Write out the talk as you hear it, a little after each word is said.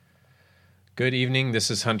Good evening.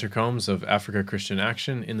 This is Hunter Combs of Africa Christian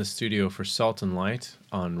Action in the studio for Salt and Light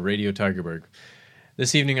on Radio Tigerberg.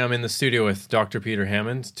 This evening I'm in the studio with Dr. Peter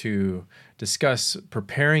Hammond to discuss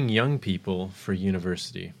preparing young people for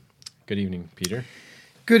university. Good evening, Peter.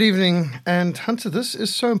 Good evening. And Hunter, this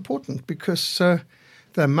is so important because the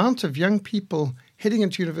amount of young people heading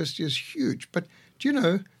into university is huge. But do you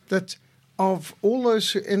know that of all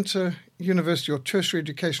those who enter university or tertiary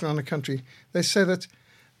education around the country, they say that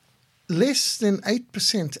less than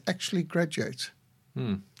 8% actually graduate.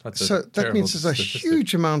 So that means there's a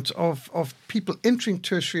huge amount of people entering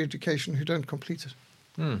tertiary education who don't complete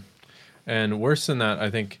it. And worse than that, I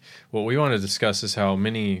think what we want to discuss is how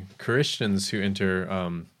many Christians who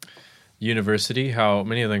enter university, how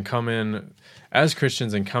many of them come in as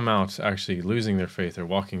Christians and come out actually losing their faith or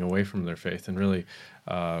walking away from their faith. And really,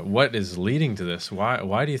 what is leading to this?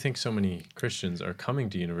 Why do you think so many Christians are coming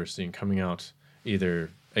to university and coming out either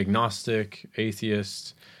agnostic,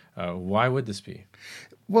 atheist? Why would this be?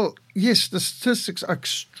 Well, yes, the statistics are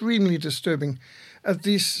extremely disturbing.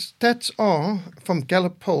 These stats are from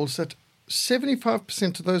Gallup polls that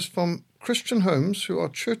 75% of those from Christian homes who are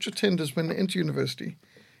church attenders when they enter university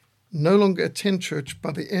no longer attend church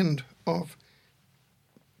by the end of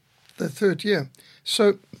the third year.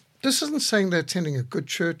 So this isn't saying they're attending a good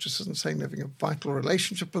church. This isn't saying they're having a vital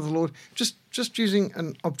relationship with the Lord. Just using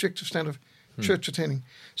an objective standard of church attending.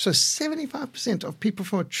 So 75% of people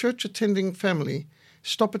from a church attending family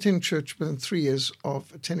stop attending church within 3 years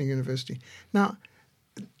of attending university. Now,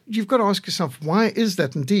 you've got to ask yourself, why is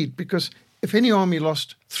that indeed? Because if any army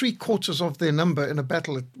lost 3/4 of their number in a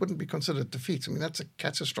battle, it wouldn't be considered defeat. I mean, that's a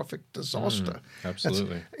catastrophic disaster.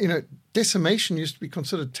 Absolutely. Decimation used to be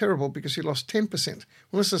considered terrible because you lost 10%.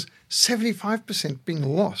 Well, this is 75% being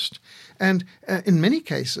lost. And in many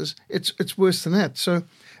cases, it's worse than that. So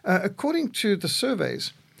according to the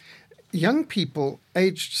surveys, young people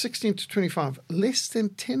aged 16 to 25, less than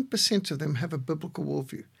 10% of them have a biblical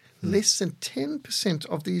worldview. Less than 10%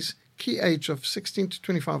 of these key age of 16 to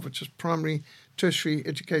 25, which is primary, tertiary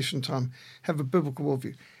education time, have a biblical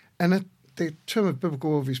worldview. And the term of biblical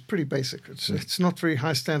worldview is pretty basic. It's not very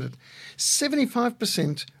high standard.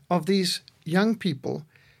 75% of these young people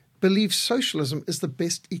believe socialism is the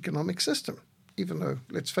best economic system, even though,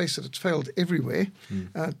 let's face it, it's failed everywhere.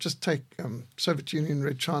 Just take Soviet Union,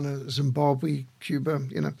 Red China, Zimbabwe, Cuba,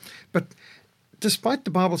 But despite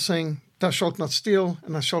the Bible saying, thou shalt not steal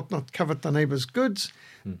and thou shalt not covet thy neighbor's goods,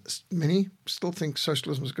 many still think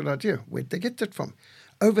socialism is a good idea. Where'd they get that from?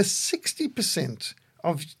 Over 60%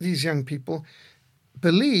 of these young people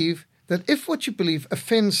believe that if what you believe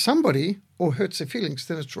offends somebody or hurts their feelings,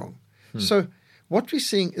 then it's wrong. So what we're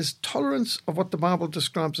seeing is tolerance of what the Bible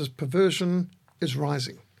describes as perversion is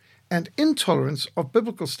rising. And intolerance of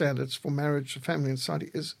biblical standards for marriage, family, and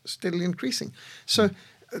society is steadily increasing. So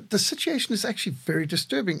the situation is actually very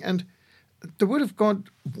disturbing. And the Word of God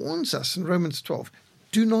warns us in Romans 12,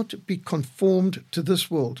 do not be conformed to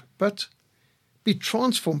this world, but be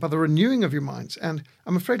transformed by the renewing of your minds. And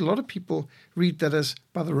I'm afraid a lot of people read that as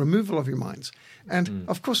by the removal of your minds. And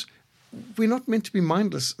of course, we're not meant to be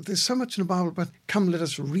mindless. There's so much in the Bible about come, let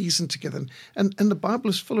us reason together. And the Bible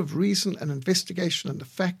is full of reason and investigation and the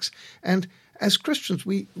facts. And as Christians,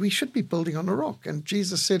 we should be building on a rock. And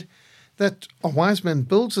Jesus said that a wise man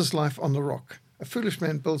builds his life on the rock. A foolish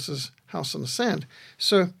man builds his house on the sand.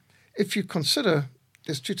 So if you consider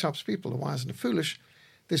there's two types of people, the wise and the foolish,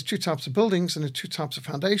 there's two types of buildings and there's two types of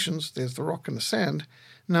foundations. There's the rock and the sand.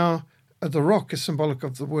 Now, the rock is symbolic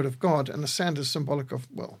of the Word of God and the sand is symbolic of,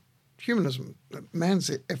 humanism, man's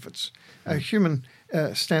efforts, human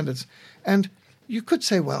standards. And you could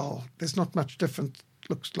say, there's not much different.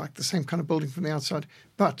 Looks like the same kind of building from the outside.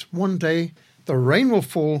 But one day the rain will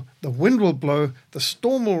fall, the wind will blow, the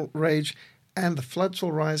storm will rage, and the floods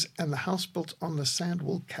will rise, and the house built on the sand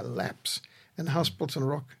will collapse, and the house built on a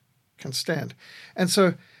rock can stand. And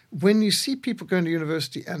so when you see people going to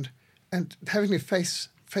university and having their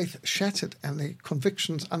faith shattered and their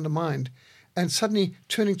convictions undermined, and suddenly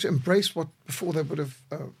turning to embrace what before they would have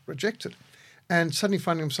rejected, and suddenly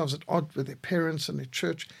finding themselves at odds with their parents and their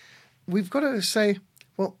church, we've got to say,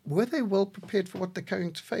 were they well prepared for what they're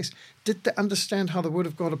going to face? Did they understand how the Word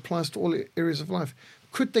of God applies to all areas of life?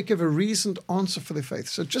 Could they give a reasoned answer for their faith?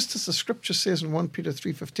 So just as the Scripture says in 1 Peter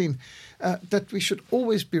 3:15, that we should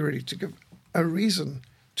always be ready to give a reason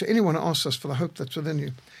to anyone who asks us for the hope that's within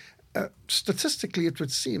you. Statistically, it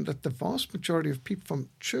would seem that the vast majority of people from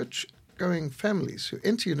church-going families who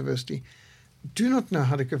enter university do not know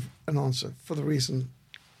how to give an answer for the reason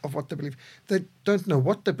of what they believe. They don't know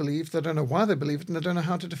what they believe, they don't know why they believe it, and they don't know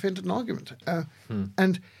how to defend an argument.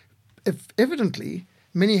 And if evidently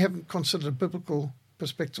many haven't considered a biblical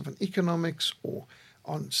perspective on economics or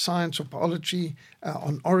on science or biology,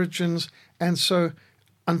 on origins. And so,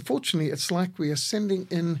 unfortunately, it's like we are sending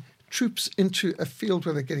in troops into a field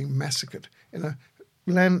where they're getting massacred in a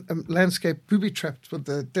landscape booby-trapped with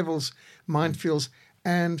the devil's minefields.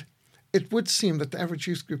 And it would seem that the average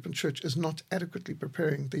youth group in church is not adequately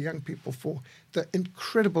preparing the young people for the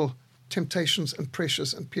incredible temptations and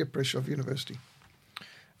pressures and peer pressure of university.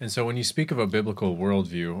 And so when you speak of a biblical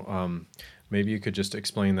worldview, maybe you could just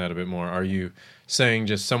explain that a bit more. Are you saying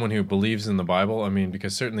just someone who believes in the Bible? I mean,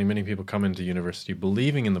 because certainly many people come into university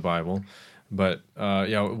believing in the Bible, but how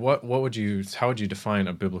would you define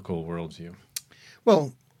a biblical worldview?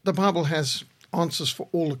 Well, the Bible has answers for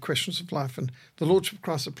all the questions of life, and the Lordship of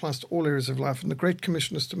Christ applies to all areas of life, and the Great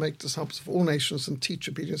Commission is to make disciples of all nations and teach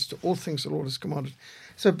obedience to all things the Lord has commanded.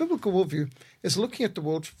 So a biblical worldview is looking at the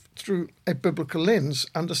world through a biblical lens,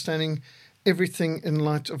 understanding everything in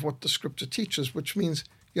light of what the Scripture teaches, which means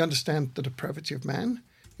you understand the depravity of man,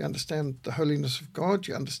 you understand the holiness of God,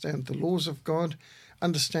 you understand the laws of God,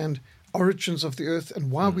 understand origins of the earth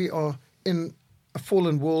and why we are in a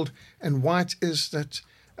fallen world, and why it is that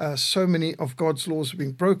so many of God's laws are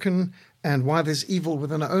being broken, and why there's evil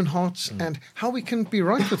within our own hearts, and how we can be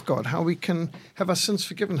right with God, how we can have our sins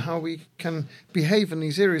forgiven, how we can behave in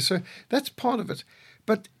these areas. So that's part of it.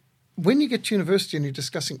 But when you get to university and you're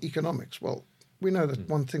discussing economics, well, we know that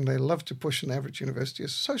one thing they love to push in the average university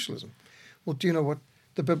is socialism. Well, do you know what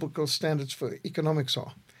the biblical standards for economics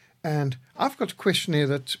are? And I've got a questionnaire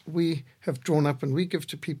that we have drawn up and we give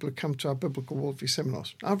to people who come to our biblical worldview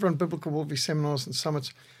seminars. I've run biblical worldview seminars and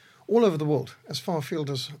summits all over the world, as far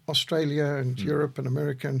afield as Australia and Europe and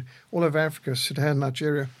America and all over Africa, Sudan,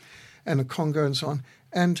 Nigeria, and the Congo and so on.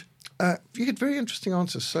 And you get very interesting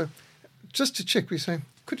answers. So just to check, we say,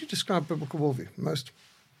 could you describe biblical worldview? Most,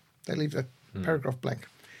 they leave that paragraph blank.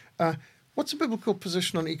 What's a biblical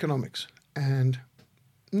position on economics? And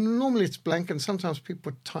normally it's blank, and sometimes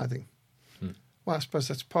people put tithing. Well, I suppose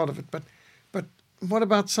that's part of it. But what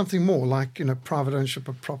about something more like, private ownership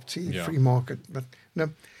of property, free market? But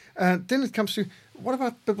no. Then it comes to, what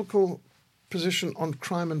about biblical position on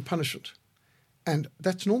crime and punishment? And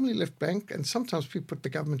that's normally left blank, and sometimes people put the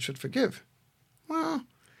government should forgive. Well,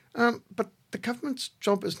 but the government's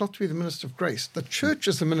job is not to be the minister of grace. The church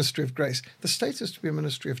is the ministry of grace. The state is to be a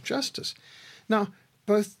ministry of justice. Now,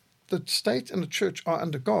 both the state and the church are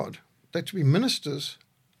under God. They're to be ministers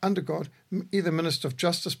under God, either minister of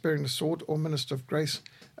justice bearing the sword or minister of grace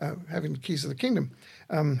having the keys of the kingdom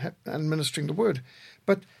and ministering the word.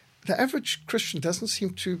 But the average Christian doesn't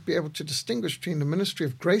seem to be able to distinguish between the ministry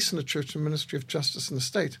of grace in the church and the ministry of justice in the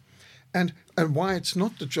state, and why it's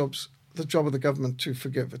not the job of the government to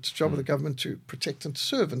forgive. It's the job of the government to protect and to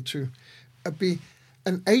serve and to be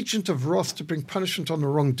an agent of wrath to bring punishment on the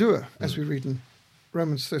wrongdoer, as we read in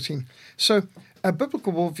Romans 13. So a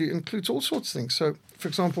biblical worldview includes all sorts of things. So, for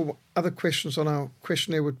example, other questions on our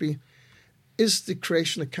questionnaire would be, is the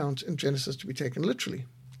creation account in Genesis to be taken literally?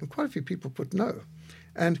 And quite a few people put no.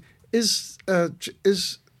 And is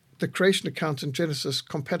the creation account in Genesis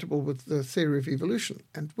compatible with the theory of evolution?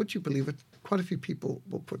 And would you believe it? Quite a few people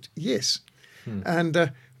will put yes. And, in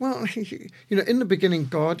the beginning,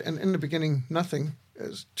 God, and in the beginning, nothing,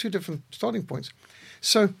 is two different starting points.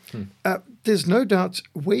 So there's no doubt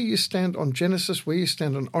where you stand on Genesis, where you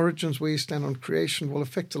stand on origins, where you stand on creation will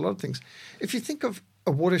affect a lot of things. If you think of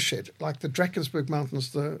a watershed like the Drakensberg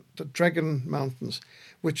Mountains, the Dragon Mountains,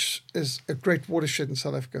 which is a great watershed in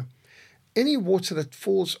South Africa, any water that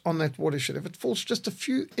falls on that watershed, if it falls just a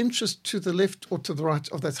few inches to the left or to the right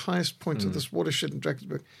of that highest point of this watershed in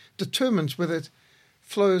Drakensberg, determines whether it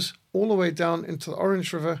flows all the way down into the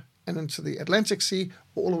Orange River and into the Atlantic Sea,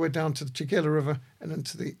 all the way down to the Tugela River and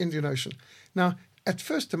into the Indian Ocean. Now, at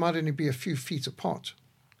first, they might only be a few feet apart,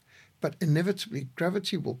 but inevitably,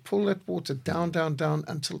 gravity will pull that water down, down, down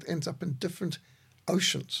until it ends up in different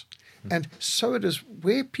oceans. And so it is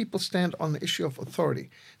where people stand on the issue of authority.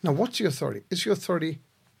 Now, what's your authority? Is your authority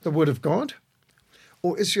the word of God?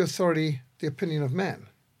 Or is your authority the opinion of man?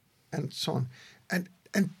 And so on.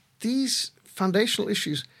 And these foundational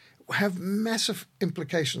issues have massive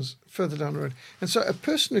implications further down the road. And so a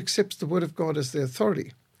person who accepts the word of God as their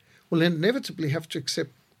authority will inevitably have to accept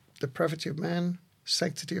the depravity of man,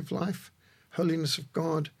 sanctity of life, holiness of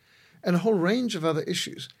God, and a whole range of other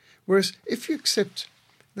issues. Whereas if you accept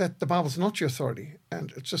that the Bible's not your authority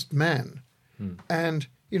and it's just man, and,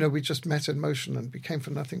 we just matter in motion and we came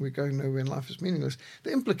from nothing, we're going nowhere and life is meaningless,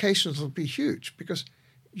 the implications will be huge because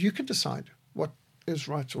you can decide what is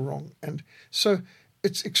right or wrong. And so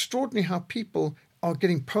it's extraordinary how people are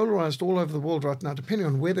getting polarized all over the world right now, depending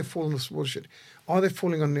on where they fall in this watershed. Are they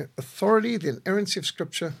falling on the authority, the inerrancy of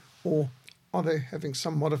Scripture, or are they having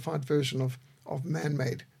some modified version of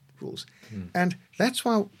man-made rules? And that's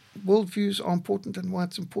why worldviews are important, and why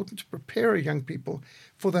it's important to prepare young people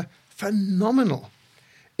for the phenomenal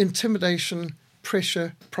intimidation,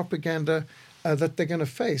 pressure, propaganda that they're going to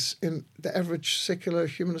face in the average secular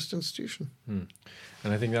humanist institution. And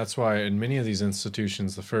I think that's why in many of these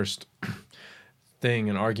institutions, the first thing,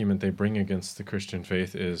 an argument they bring against the Christian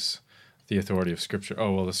faith is the authority of Scripture.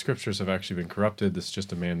 Oh, well, the Scriptures have actually been corrupted. This is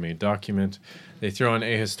just a man-made document. They throw in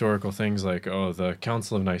ahistorical things like, oh, the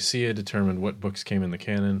Council of Nicaea determined what books came in the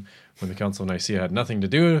canon, when the Council of Nicaea had nothing to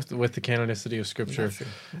do with the canonicity of Scripture.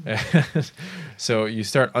 So you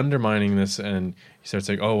start undermining this, and you start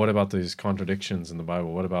saying, oh, what about these contradictions in the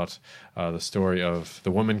Bible? What about the story of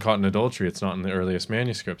the woman caught in adultery? It's not in the earliest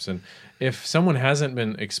manuscripts. And if someone hasn't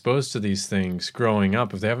been exposed to these things growing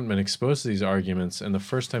up, if they haven't been exposed to these arguments, and the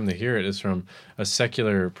first time they hear it is from a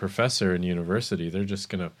secular professor in university, they're just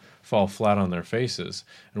going to fall flat on their faces.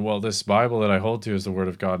 And well, this Bible that I hold to is the Word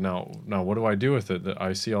of God. Now what do I do with it? That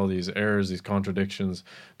I see all these errors, these contradictions,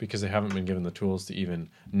 because they haven't been given the tools to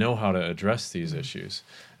even know how to address these issues.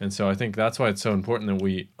 And so I think that's why it's so important that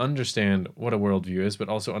we understand what a worldview is, but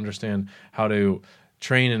also understand how to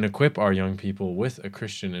train and equip our young people with a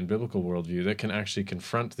Christian and biblical worldview that can actually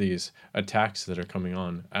confront these attacks that are coming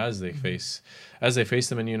on as they face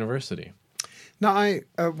them in university. Now, I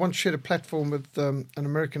once shared a platform with an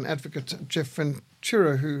American advocate, Jeff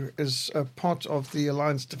Ventura, who is a part of the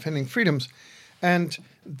Alliance Defending Freedoms, and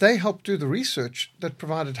they helped do the research that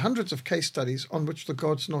provided hundreds of case studies on which the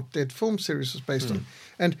God's Not Dead film series was based on.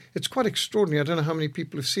 And it's quite extraordinary. I don't know how many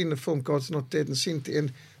people have seen the film God's Not Dead and seen at the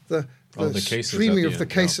end the streaming of the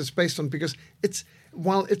cases based on, because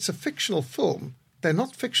while it's a fictional film, they're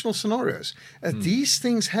not fictional scenarios. These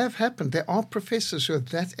things have happened. There are professors who are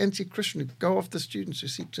that anti-Christian who go after students, who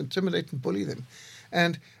seek to intimidate and bully them.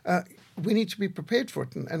 And we need to be prepared for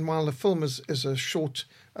it. And while the film is a short,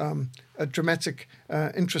 a dramatic,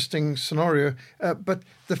 interesting scenario, but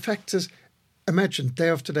the fact is, imagine day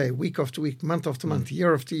after day, week after week, month after month,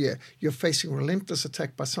 year after year, you're facing relentless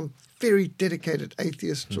attack by some very dedicated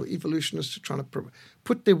atheists or evolutionists who are trying to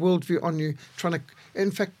put their worldview on you,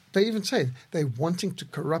 in fact, they even say they're wanting to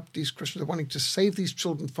corrupt these Christians, they're wanting to save these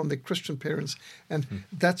children from their Christian parents and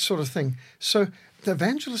that sort of thing. So the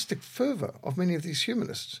evangelistic fervor of many of these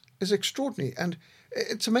humanists is extraordinary. And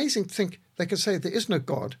it's amazing to think they can say there is no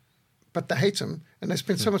God, but they hate him and they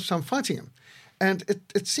spend so much time fighting him. And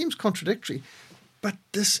it seems contradictory, but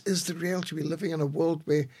this is the reality. We're living in a world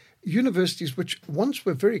where universities, which once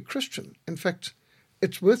were very Christian, in fact,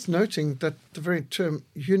 it's worth noting that the very term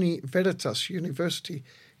uni veritas, university,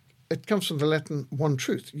 it comes from the Latin one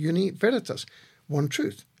truth, uni veritas, one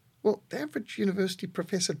truth. Well, the average university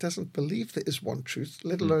professor doesn't believe there is one truth,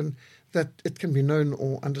 let alone that it can be known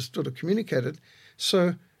or understood or communicated.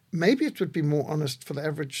 So maybe it would be more honest for the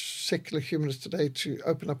average secular humanist today to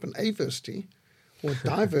open up an aversity or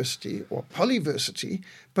diversity or polyversity,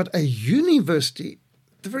 but a university,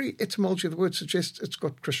 the very etymology of the word suggests it's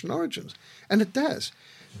got Christian origins, and it does.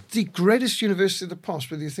 The greatest university of the past,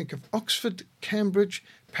 whether you think of Oxford, Cambridge,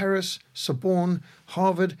 Paris, Sorbonne,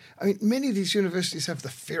 Harvard, I mean, many of these universities have the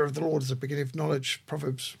fear of the Lord as the beginning of knowledge,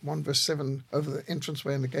 Proverbs 1 verse 7, over the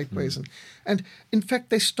entranceway and the gateways. And in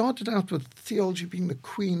fact, they started out with theology being the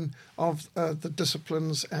queen of the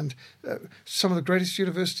disciplines, and some of the greatest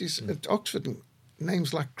universities at Oxford,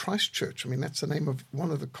 names like Christ Church. I mean, that's the name of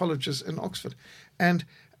one of the colleges in Oxford. And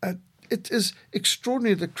it is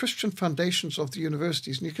extraordinary, the Christian foundations of the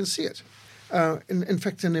universities, and you can see it, in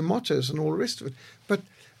fact, in their mottos and all the rest of it. But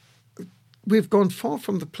we've gone far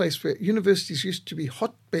from the place where universities used to be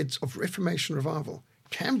hotbeds of Reformation revival.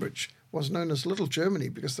 Cambridge was known as Little Germany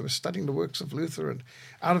because they were studying the works of Luther, and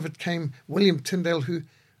out of it came William Tyndale, who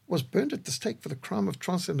was burned at the stake for the crime of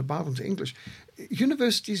translating the Bible into English.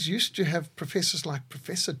 Universities used to have professors like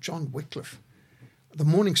Professor John Wycliffe, the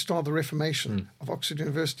morning star of the Reformation of Oxford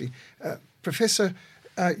University, Professor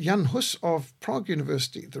Jan Hus of Prague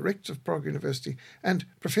University, the rector of Prague University, and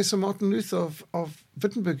Professor Martin Luther of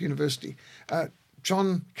Wittenberg University,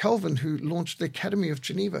 John Calvin, who launched the Academy of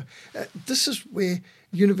Geneva. This is where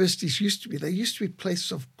universities used to be. They used to be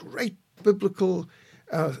places of great biblical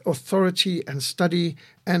authority and study,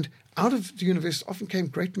 and out of the university often came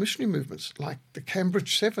great missionary movements like the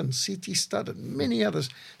Cambridge Seven, C.T. Studd, and many others.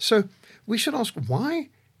 So we should ask, why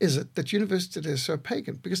is it that university is so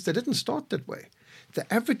pagan? Because they didn't start that way.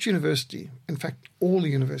 The average university, in fact, all the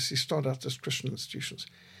universities start out as Christian institutions.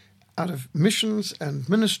 out of missions and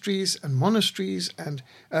ministries and monasteries, and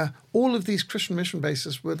all of these Christian mission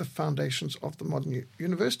bases were the foundations of the modern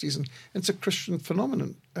universities. And it's a Christian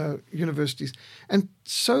phenomenon, universities. And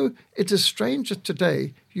so it is strange that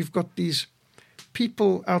today you've got these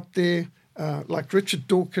people out there like Richard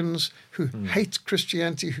Dawkins who hate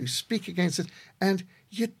Christianity, who speak against it, and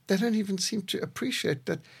yet they don't even seem to appreciate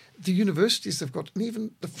that the universities they've got, and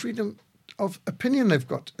even the freedom of opinion they've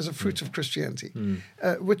got, as a fruit of Christianity,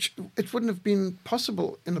 which it wouldn't have been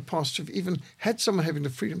possible in the past to have even had someone having the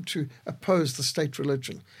freedom to oppose the state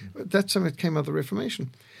religion. That's something that came out of the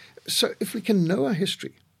Reformation. So if we can know our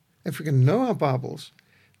history, if we can know our Bibles,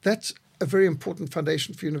 that's a very important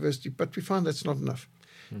foundation for university, but we find that's not enough.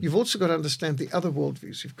 You've also got to understand the other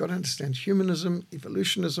worldviews. You've got to understand humanism,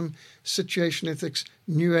 evolutionism, situation ethics,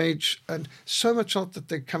 New Age, and so much else that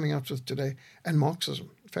they're coming out with today, and Marxism.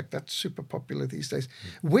 In fact, that's super popular these days.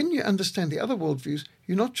 When you understand the other worldviews,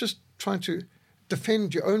 you're not just trying to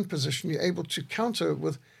defend your own position. You're able to counter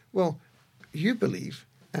with, well, you believe,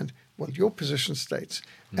 and, well, your position states.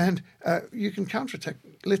 And you can counterattack.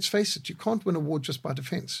 Let's face it, you can't win a war just by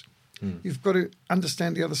defense. You've got to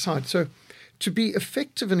understand the other side. So to be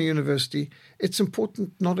effective in a university, it's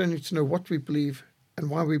important not only to know what we believe and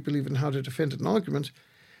why we believe and how to defend an argument,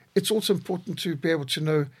 it's also important to be able to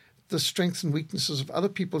know the strengths and weaknesses of other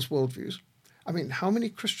people's worldviews. I mean, how many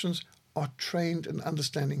Christians are trained in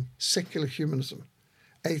understanding secular humanism,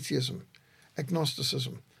 atheism,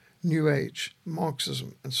 agnosticism, New Age,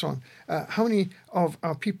 Marxism, and so on? How many of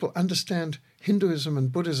our people understand Hinduism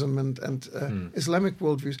and Buddhism and Islamic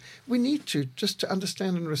worldviews? We need to, just to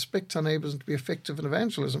understand and respect our neighbors and to be effective in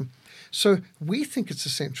evangelism. So we think it's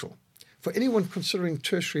essential for anyone considering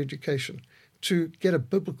tertiary education to get a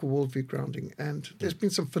biblical worldview grounding. And there's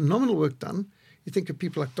been some phenomenal work done. You think of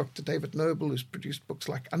people like Dr. David Noble, who's produced books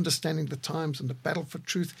like Understanding the Times and The Battle for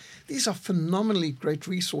Truth. These are phenomenally great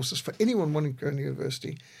resources for anyone wanting to go to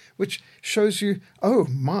university, which shows you, oh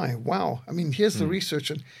my, wow. I mean, here's the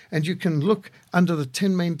research, and you can look under the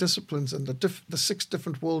 10 main disciplines and the 6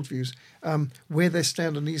 different worldviews, where they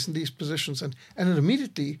stand on these and these positions. And it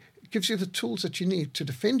immediately gives you the tools that you need to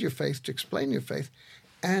defend your faith, to explain your faith,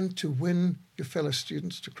 and to win your fellow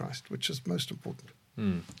students to Christ, which is most important.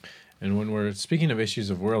 And when we're speaking of issues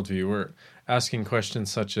of worldview, we're asking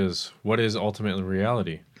questions such as, what is ultimately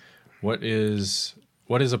reality? What is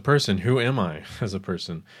a person? Who am I as a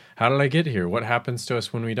person? How did I get here? What happens to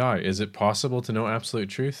us when we die? Is it possible to know absolute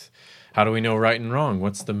truth? How do we know right and wrong?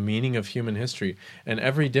 What's the meaning of human history? And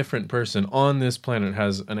every different person on this planet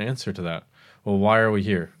has an answer to that. Well, why are we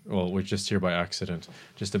here? Well, we're just here by accident.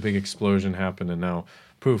 Just a big explosion happened, and now,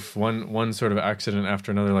 poof, one sort of accident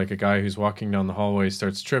after another, like a guy who's walking down the hallway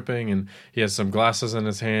starts tripping, and he has some glasses in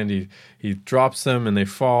his hand. He drops them, and they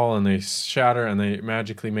fall, and they shatter, and they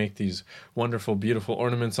magically make these wonderful, beautiful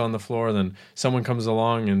ornaments on the floor. Then someone comes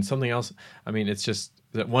along, and something else. I mean, it's just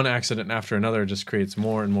that one accident after another just creates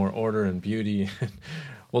more and more order and beauty.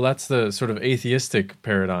 Well, that's the sort of atheistic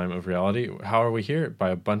paradigm of reality. How are we here?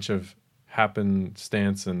 By a bunch of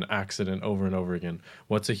happenstance and accident over and over again.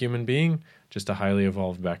 What's a human being? Just a highly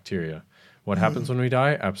evolved bacteria. What happens when we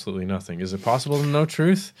die? Absolutely nothing. Is it possible to know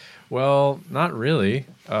truth? Well, not really.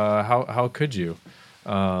 How could you?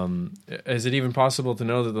 Is it even possible to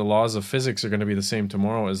know that the laws of physics are going to be the same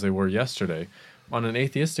tomorrow as they were yesterday? On an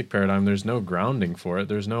atheistic paradigm, there's no grounding for it.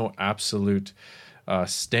 There's no absolute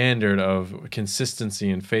standard of consistency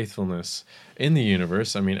and faithfulness in the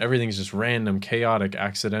universe. I mean, everything's just random, chaotic,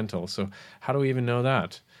 accidental. So how do we even know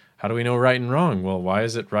that? How do we know right and wrong? Well, why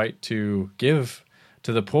is it right to give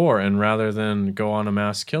to the poor and rather than go on a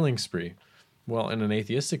mass killing spree? Well, in an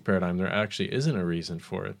atheistic paradigm, there actually isn't a reason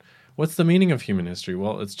for it. What's the meaning of human history?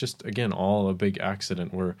 Well, it's just, again, all a big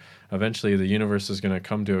accident where eventually the universe is going to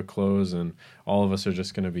come to a close and all of us are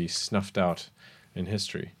just going to be snuffed out in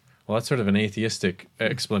history. Well, that's sort of an atheistic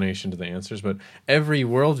explanation to the answers, but every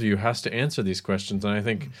worldview has to answer these questions. And I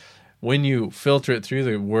think when you filter it through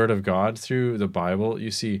the Word of God, through the Bible,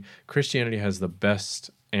 you see Christianity has the best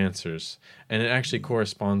answers, and it actually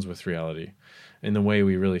corresponds with reality in the way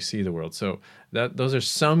we really see the world. So those are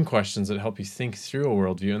some questions that help you think through a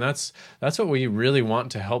worldview, and that's what we really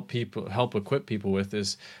want to help equip people with,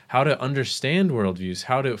 is how to understand worldviews,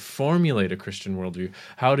 how to formulate a Christian worldview,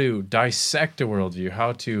 how to dissect a worldview,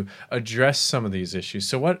 how to address some of these issues.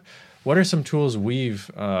 So what are some tools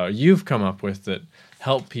you've come up with that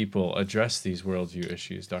help people address these worldview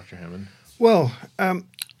issues, Dr. Hammond? Well,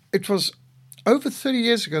 it was over 30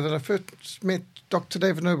 years ago that I first met Dr.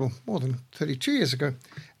 David Noble, more than 32 years ago.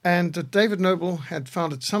 And David Noble had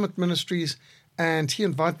founded Summit Ministries, and he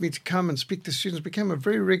invited me to come and speak to students. Became a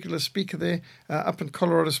very regular speaker there up in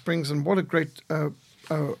Colorado Springs, and what a great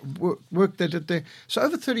work they did there. So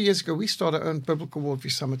over 30 years ago, we started our own Biblical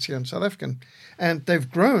Worldview Summits here in South Africa, and they've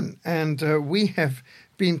grown, and we have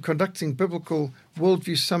been conducting Biblical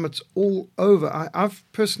Worldview Summits all over. I've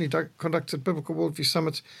personally conducted Biblical Worldview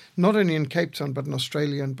Summits not only in Cape Town, but in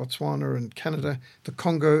Australia and Botswana and Canada, the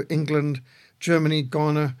Congo, England, Germany,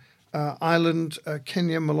 Ghana, Ireland,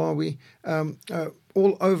 Kenya, Malawi,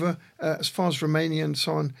 all over as far as Romania and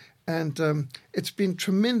so on. And it's been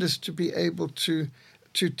tremendous to be able to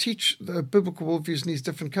teach the biblical worldviews in these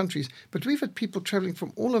different countries. But we've had people traveling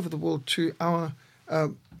from all over the world to our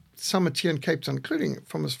summit here in Cape Town, including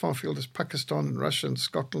from as far afield as Pakistan and Russia and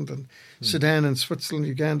Scotland and Sudan and Switzerland,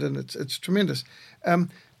 Uganda, and it's tremendous.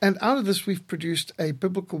 And out of this, we've produced a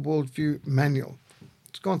biblical worldview manual.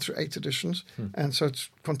 It's gone through 8 editions, and so it's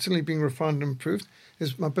continually being refined and improved.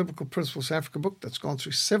 There's my Biblical Principles Africa book that's gone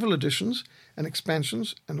through several editions and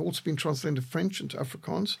expansions, and also been translated into French, into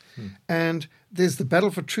Afrikaans. And there's The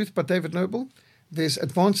Battle for Truth by David Noble. There's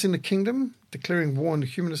Advancing the Kingdom, Declaring War on the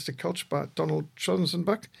Humanistic Culture by Donald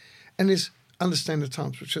Schonzenbach. And there's Understand the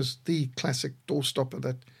Times, which is the classic doorstopper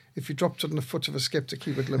that if you dropped it on the foot of a skeptic,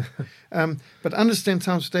 he would limp. But Understand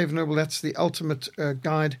Times with David Noble, that's the ultimate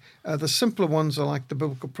guide. The simpler ones are like the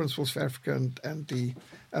Biblical Principles for Africa and the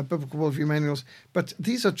Biblical Worldview Manuals. But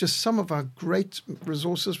these are just some of our great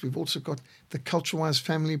resources. We've also got The Culture-Wise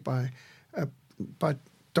Family by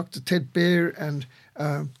Dr. Ted Baer, and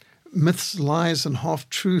Myths, Lies, and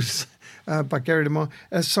Half-Truths by Gary DeMar.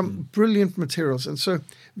 Some brilliant materials. And so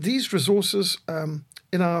these resources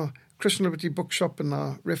in our Christian Liberty Bookshop and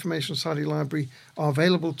our Reformation Society Library are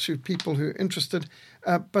available to people who are interested.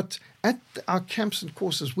 But at our camps and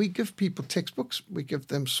courses, we give people textbooks, we give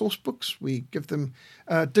them source books, we give them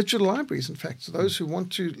digital libraries, in fact. So those who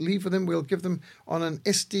want to leave with them, we'll give them on an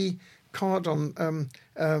SD card and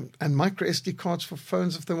micro SD cards for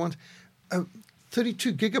phones if they want.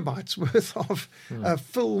 32 gigabytes worth of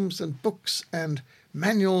films and books and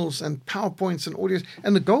manuals and PowerPoints and audios.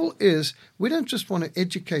 And the goal is we don't just want to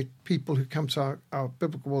educate people who come to our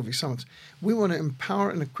Biblical Worldview Summits. We want to empower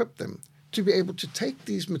and equip them to be able to take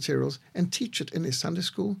these materials and teach it in their Sunday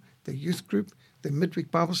school, their youth group, their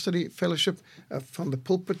midweek Bible study fellowship, from the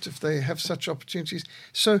pulpit if they have such opportunities,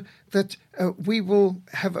 so that we will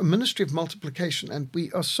have a ministry of multiplication. And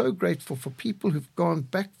we are so grateful for people who've gone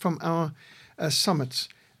back from our summits,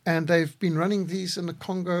 and they've been running these in the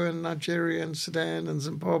Congo and Nigeria and Sudan and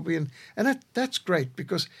Zimbabwe. And that's great,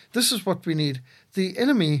 because this is what we need. The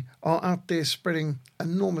enemy are out there spreading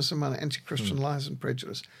enormous amount of anti-Christian lies and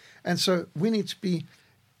prejudice. And so we need to be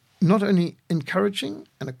not only encouraging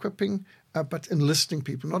and equipping, but enlisting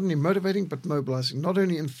people, not only motivating, but mobilizing, not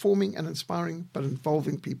only informing and inspiring, but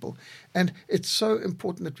involving people. And it's so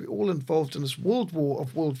important that we're all involved in this world war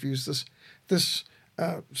of worldviews, this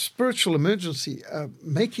spiritual emergency,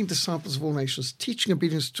 making disciples of all nations, teaching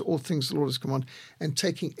obedience to all things the Lord has commanded, and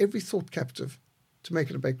taking every thought captive to make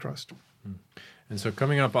it obey Christ. And so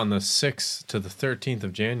coming up on the 6th to the 13th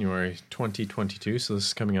of January, 2022, so this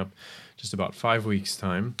is coming up just about 5 weeks'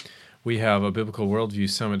 time, we have a Biblical Worldview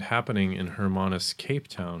Summit happening in Hermanus, Cape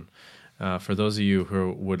Town. For those of you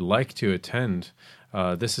who would like to attend,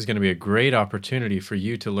 this is going to be a great opportunity for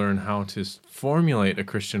you to learn how to formulate a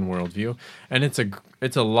Christian worldview, and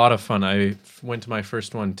it's a lot of fun. I went to my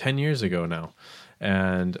first one 10 years ago now,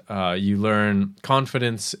 and you learn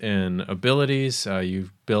confidence in abilities. You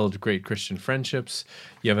build great Christian friendships.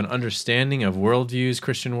 You have an understanding of worldviews,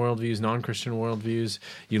 Christian worldviews, non-Christian worldviews.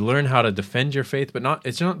 You learn how to defend your faith, but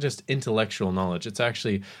it's not just intellectual knowledge. It's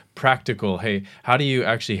actually practical. Hey, how do you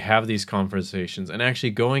actually have these conversations, and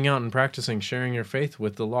actually going out and practicing sharing your faith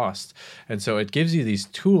with the lost? And so it gives you these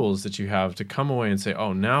tools that you have to come away and say,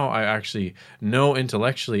 oh, now I actually know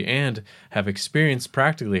intellectually and have experienced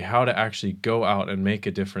practically how to actually go out and make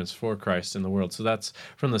a difference for Christ in the world. So that's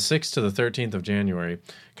from the 6th to the 13th of January,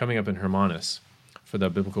 coming up in Hermanus for the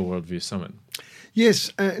Biblical Worldview Summit.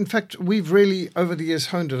 Yes, in fact, we've really, over the years,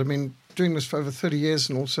 honed it. I mean, doing this for over 30 years,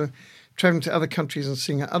 and also traveling to other countries and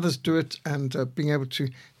seeing how others do it, and being able to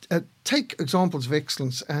take examples of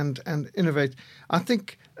excellence and innovate. I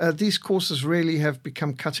think these courses really have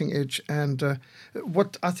become cutting edge. And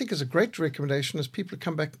what I think is a great recommendation is people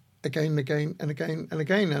come back again and again and again and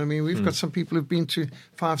again. And I mean, we've got some people who've been to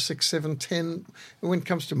 5, 6, 7, 10. When it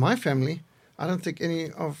comes to my family, I don't think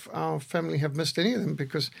any of our family have missed any of them,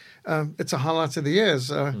 because it's a highlight of the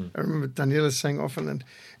years. I remember Daniela saying often,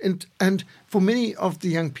 and for many of the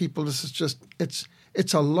young people, this is just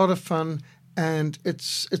it's a lot of fun, and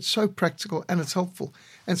it's so practical and it's helpful.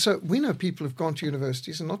 And so we know people who've gone to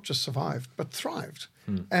universities and not just survived, but thrived.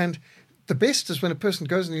 And the best is when a person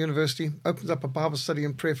goes into university, opens up a Bible study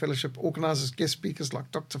and prayer fellowship, organizes guest speakers like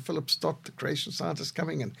Dr. Philip Stott, the creation scientist,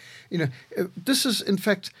 coming in. This is, in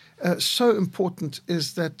fact, so important,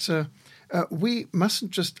 is that we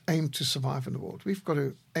mustn't just aim to survive in the world. We've got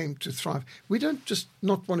to aim to thrive. We don't just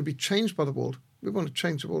not want to be changed by the world. We want to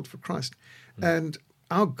change the world for Christ. And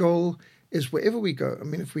our goal is wherever we go. I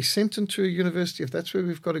mean, if we're sent into a university, if that's where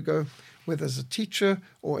we've got to go, whether as a teacher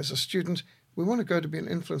or as a student, we want to go to be an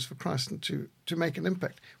influence for Christ and to make an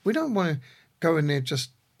impact. We don't want to go in there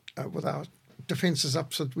just with our defenses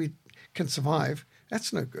up so that we can survive.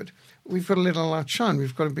 That's no good. We've got to let our light shine.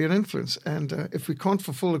 We've got to be an influence. And if we can't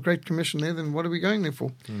fulfill the Great Commission there, then what are we going there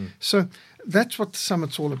for? So that's what the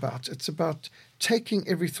summit's all about. It's about taking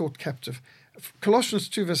every thought captive. Colossians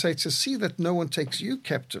 2 verse 8 says, "See that no one takes you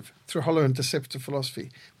captive through hollow and deceptive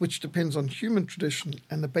philosophy, which depends on human tradition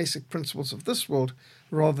and the basic principles of this world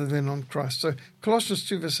rather than on Christ." So Colossians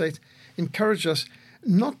 2 verse 8 encourage us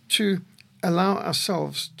not to allow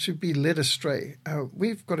ourselves to be led astray.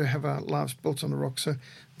 We've got to have our lives built on the rock. So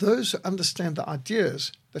those who understand the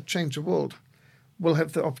ideas that change the world will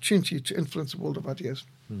have the opportunity to influence the world of ideas.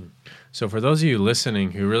 So for those of you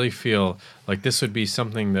listening who really feel like this would be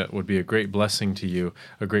something that would be a great blessing to you,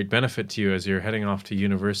 a great benefit to you as you're heading off to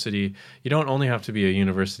university, you don't only have to be a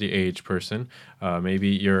university age person. Maybe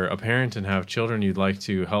you're a parent and have children you'd like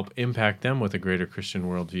to help impact them with a greater Christian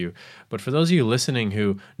worldview. But for those of you listening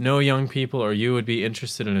who know young people or you would be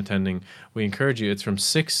interested in attending, we encourage you. It's from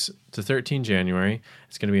 6 to 13 January.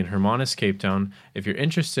 It's going to be in Hermanus, Cape Town. If you're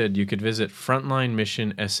interested, you could visit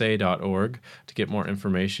frontlinemissionsa.org to get more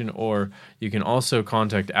information, or you can also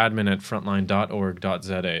contact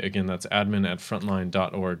admin@frontline.org.za. Again, that's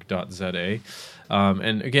admin@frontline.org.za.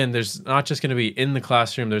 And again, there's not just going to be in the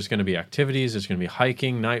classroom, there's going to be activities, there's going to be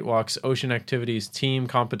hiking, night walks, ocean activities, team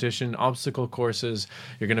competition, obstacle courses.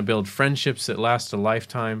 You're going to build friendships that last a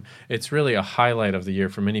lifetime. It's really a highlight of the year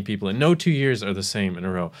for many people, and no 2 years are the same in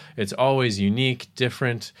a row. It's always unique,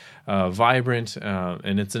 different, vibrant,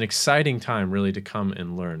 and it's an exciting time really to come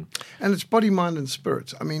and learn. And it's body, mind, and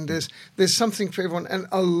spirit. I mean, there's something for everyone, and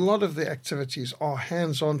a lot of the activities are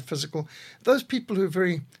hands-on, physical. Those people who are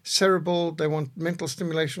very cerebral, they want mental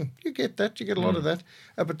stimulation, you get that, you get a lot of that.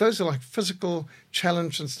 But those are like physical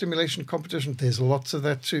challenge and stimulation competition. There's lots of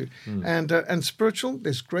that too. And spiritual,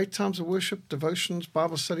 there's great times of worship, devotions,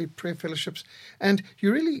 Bible study, prayer fellowships. And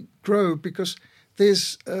you really grow because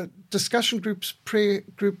there's discussion groups, prayer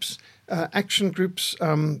groups, action groups,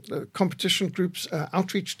 competition groups,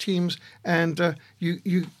 outreach teams, and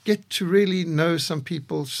you get to really know some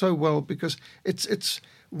people so well because it's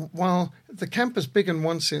while the camp is big in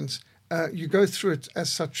one sense, you go through it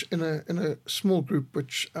as such in a small group,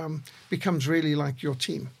 which becomes really like your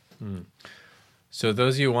team. So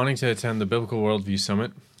those of you wanting to attend the Biblical Worldview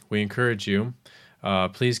Summit, we encourage you.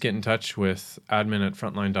 Please get in touch with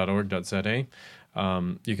admin@frontline.org.za.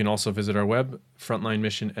 You can also visit our web,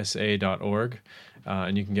 frontlinemissionsa.org,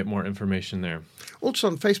 and you can get more information there. Also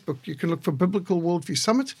on Facebook, you can look for Biblical Worldview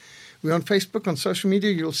Summit. We're on Facebook, on social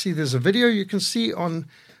media. You'll see there's a video you can see on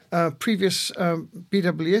previous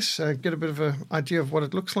BWS, get a bit of an idea of what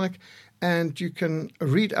it looks like, and you can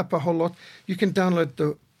read up a whole lot. You can download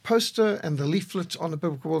the poster and the leaflet on the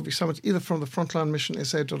Biblical Worldview Summit, either from the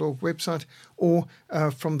frontlinemissionsa.org website or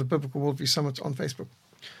from the Biblical Worldview Summit on Facebook.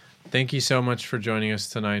 Thank you so much for joining us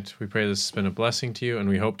tonight. We pray this has been a blessing to you, and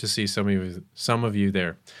we hope to see some of you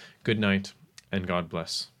there. Good night, and God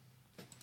bless.